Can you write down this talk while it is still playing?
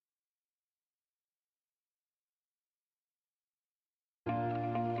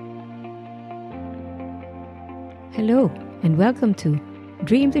Hello, and welcome to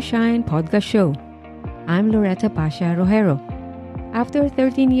Dream to Shine podcast show. I'm Loretta Pasha Rojero. After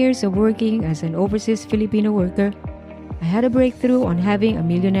 13 years of working as an overseas Filipino worker, I had a breakthrough on having a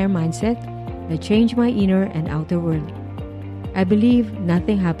millionaire mindset that changed my inner and outer world. I believe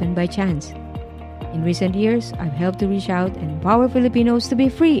nothing happened by chance. In recent years, I've helped to reach out and empower Filipinos to be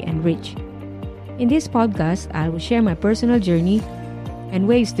free and rich. In this podcast, I will share my personal journey and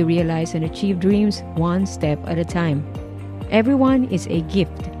ways to realize and achieve dreams one step at a time. Everyone is a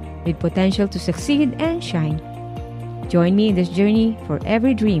gift with potential to succeed and shine. Join me in this journey, for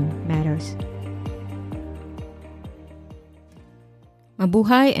every dream matters.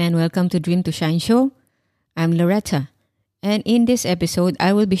 Mabuhay and welcome to Dream to Shine show. I'm Loretta, and in this episode,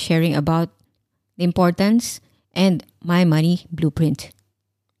 I will be sharing about the importance and my money blueprint.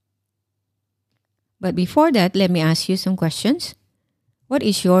 But before that, let me ask you some questions. What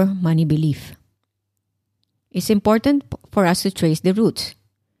is your money belief? It's important for us to trace the roots,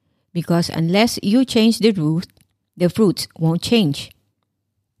 because unless you change the root, the fruits won't change.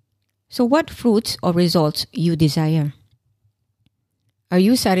 So what fruits or results you desire? Are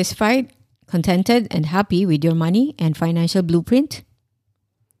you satisfied, contented, and happy with your money and financial blueprint?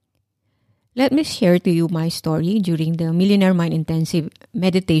 Let me share to you my story during the Millionaire Mind Intensive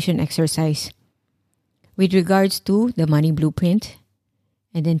meditation exercise with regards to the money blueprint,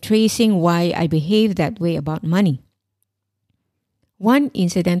 and then tracing why I behave that way about money. One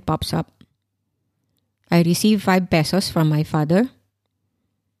incident pops up. I received 5 pesos from my father,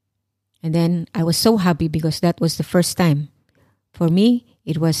 and then I was so happy because that was the first time. For me,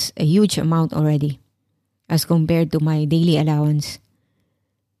 it was a huge amount already as compared to my daily allowance.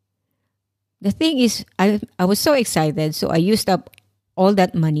 The thing is, I was so excited, so I used up all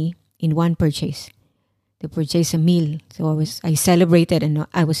that money in one purchase to purchase a meal. So I celebrated and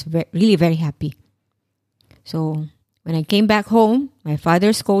I was really very happy. So when I came back home, my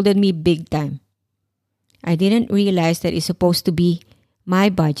father scolded me big time. I didn't realize that it's supposed to be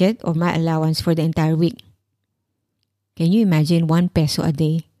my budget or my allowance for the entire week. Can you imagine 1 peso a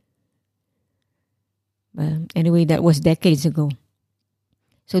day? Anyway, that was decades ago.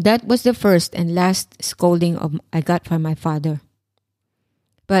 So that was the first and last scolding I got from my father.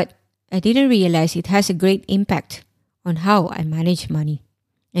 But I didn't realize it has a great impact on how I manage money.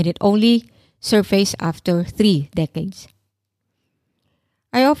 And it only surfaced after 3 decades.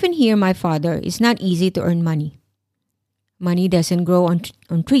 I often hear my father, it's not easy to earn money. Money doesn't grow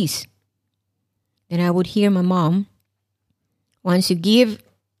on trees. Then I would hear my mom, once you give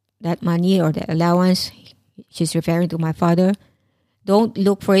that money or the allowance, she's referring to my father, don't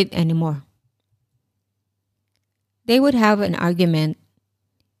look for it anymore. They would have an argument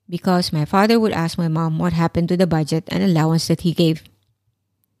because my father would ask my mom what happened to the budget and allowance that he gave.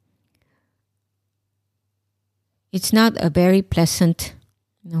 It's not a very pleasant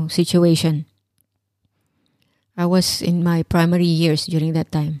situation. I was in my primary years during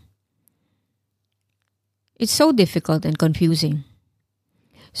that time. It's so difficult and confusing.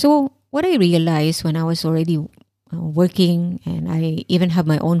 So what I realized when I was already working and I even have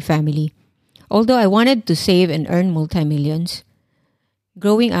my own family, although I wanted to save and earn multi-millions,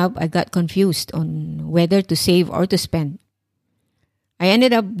 growing up, I got confused on whether to save or to spend. I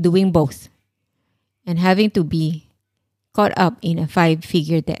ended up doing both and having to be caught up in a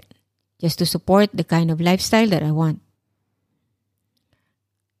 5-figure debt just to support the kind of lifestyle that I want.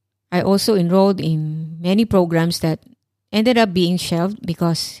 I also enrolled in many programs that ended up being shelved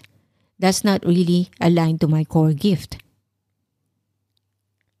because that's not really aligned to my core gift.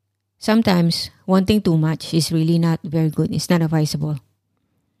 Sometimes wanting too much is really not very good. It's not advisable.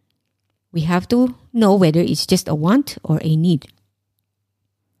 We have to know whether it's just a want or a need.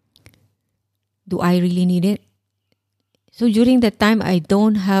 Do I really need it? So during that time, I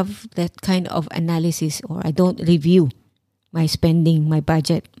don't have that kind of analysis, or I don't review my spending, my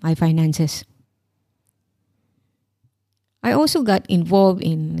budget, my finances. I also got involved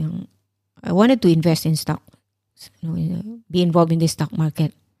I wanted to invest in stock, be involved in the stock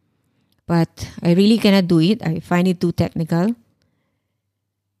market. But I really cannot do it. I find it too technical.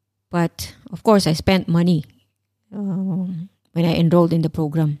 But of course, I spent money when I enrolled in the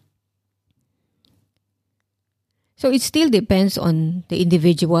program. So it still depends on the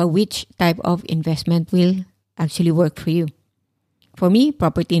individual which type of investment will actually work for you. For me,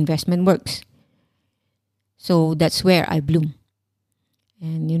 property investment works. So that's where I bloom.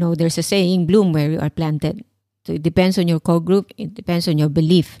 And there's a saying, bloom where you are planted. So it depends on your core group. It depends on your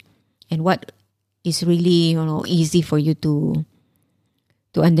belief and what is really easy for you to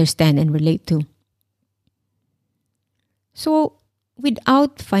understand and relate to. So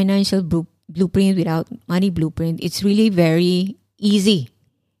without financial blueprint, without money blueprint, it's really very easy,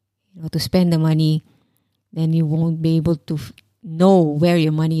 to spend the money. Then you won't be able to know where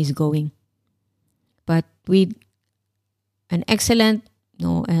your money is going. But with an excellent,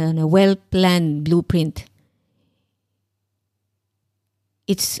 and a well-planned blueprint,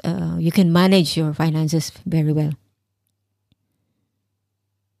 it's you can manage your finances very well.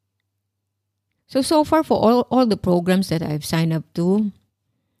 So far, for all the programs that I've signed up to,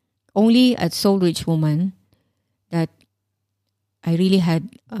 only at Soul Rich Woman that I really had,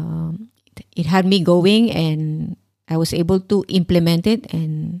 it had me going, and I was able to implement it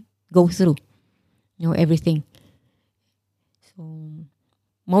and go through, everything. So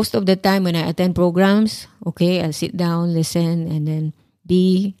most of the time when I attend programs, okay, I'll sit down, listen, and then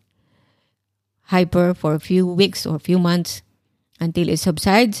be hyper for a few weeks or a few months until it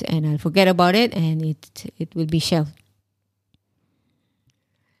subsides, and I'll forget about it, and it will be shelved.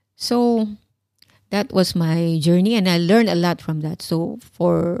 So that was my journey, and I learned a lot from that. So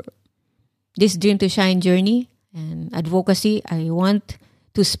for this Dream to Shine journey and advocacy, I want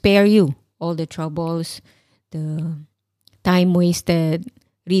to spare you all the troubles, the time wasted,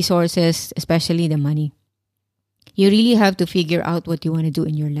 resources, especially the money. You really have to figure out what you want to do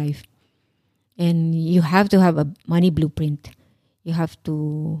in your life. And you have to have a money blueprint. You have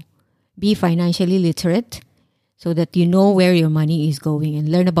to be financially literate so that you know where your money is going, and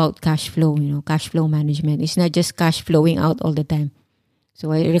learn about cash flow, cash flow management. It's not just cash flowing out all the time.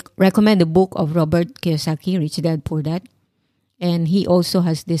 So I recommend the book of Robert Kiyosaki, Rich Dad, Poor Dad. And he also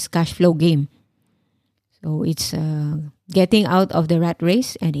has this cash flow game. So it's getting out of the rat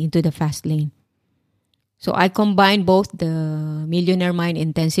race and into the fast lane. So I combine both the Millionaire Mind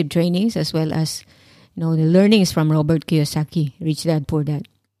intensive trainings as well as, the learnings from Robert Kiyosaki, Rich Dad, Poor Dad.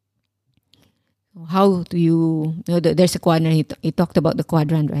 How do you, there's a quadrant, he talked about the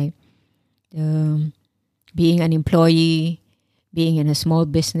quadrant, right? Being an employee, being in a small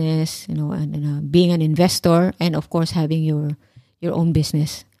business, and being an investor, and of course having your own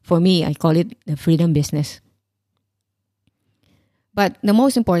business. For me, I call it the freedom business. But the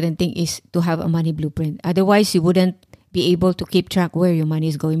most important thing is to have a money blueprint. Otherwise, you wouldn't be able to keep track where your money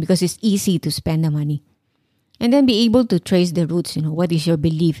is going, because it's easy to spend the money. And then be able to trace the roots. What is your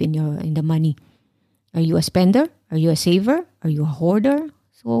belief in the money? Are you a spender? Are you a saver? Are you a hoarder?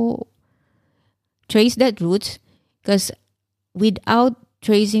 So trace that roots, because without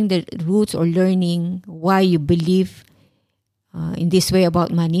tracing the roots or learning why you believe in this way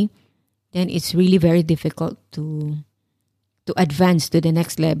about money, then it's really very difficult to advance to the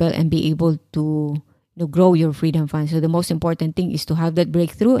next level and be able to grow your freedom fund. So the most important thing is to have that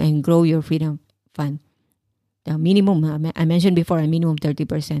breakthrough and grow your freedom fund. The minimum, I mentioned before, a minimum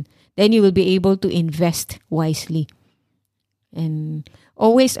 30%. Then you will be able to invest wisely and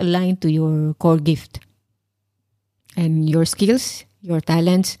always align to your core gift and your skills, your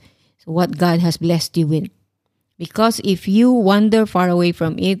talents, so what God has blessed you with. Because if you wander far away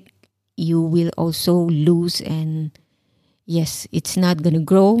from it, you will also lose, and yes, it's not going to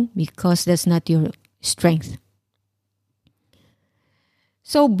grow because that's not your strength.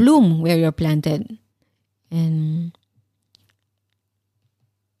 So bloom where you're planted, and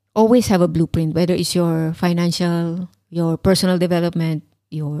always have a blueprint, whether it's your financial, your personal development,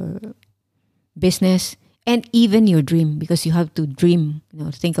 your business, and even your dream, because you have to dream,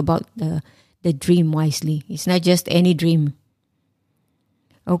 think about the dream wisely. It's not just any dream.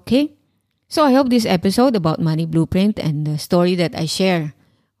 Okay? So I hope this episode about money blueprint and the story that I share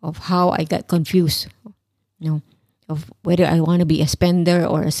of how I got confused, of whether I want to be a spender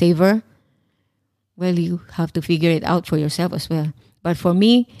or a saver, well, you have to figure it out for yourself as well. But for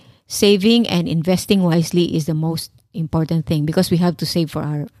me, saving and investing wisely is the most important thing, because we have to save for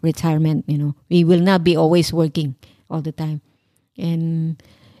our retirement. We will not be always working all the time, and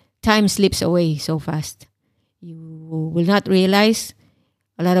time slips away so fast. You will not realize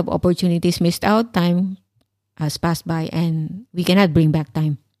a lot of opportunities missed out. Time has passed by, and we cannot bring back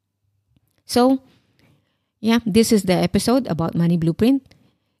time. So, this is the episode about Money Blueprint.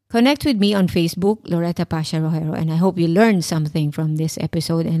 Connect with me on Facebook, Loretta Pasha Rojero, and I hope you learned something from this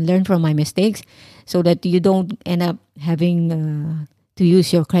episode and learn from my mistakes, so that you don't end up having to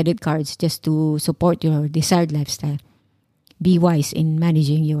use your credit cards just to support your desired lifestyle. Be wise in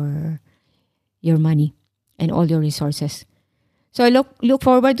managing your money and all your resources. So I look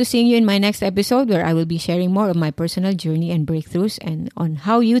forward to seeing you in my next episode, where I will be sharing more of my personal journey and breakthroughs, and on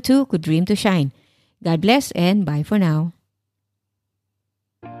how you too could dream to shine. God bless, and bye for now.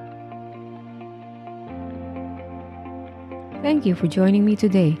 Thank you for joining me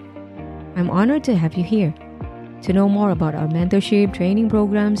today. I'm honored to have you here. To know more about our mentorship, training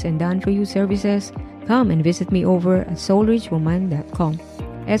programs, and done-for-you services, come and visit me over at soulrichwoman.com.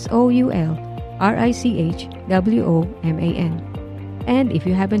 SOULRICHWOMAN. And if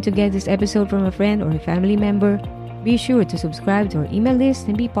you happen to get this episode from a friend or a family member, be sure to subscribe to our email list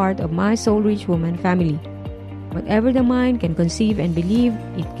and be part of my Soul Rich Woman family. Whatever the mind can conceive and believe,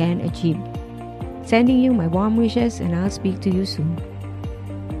 it can achieve. Sending you my warm wishes, and I'll speak to you soon.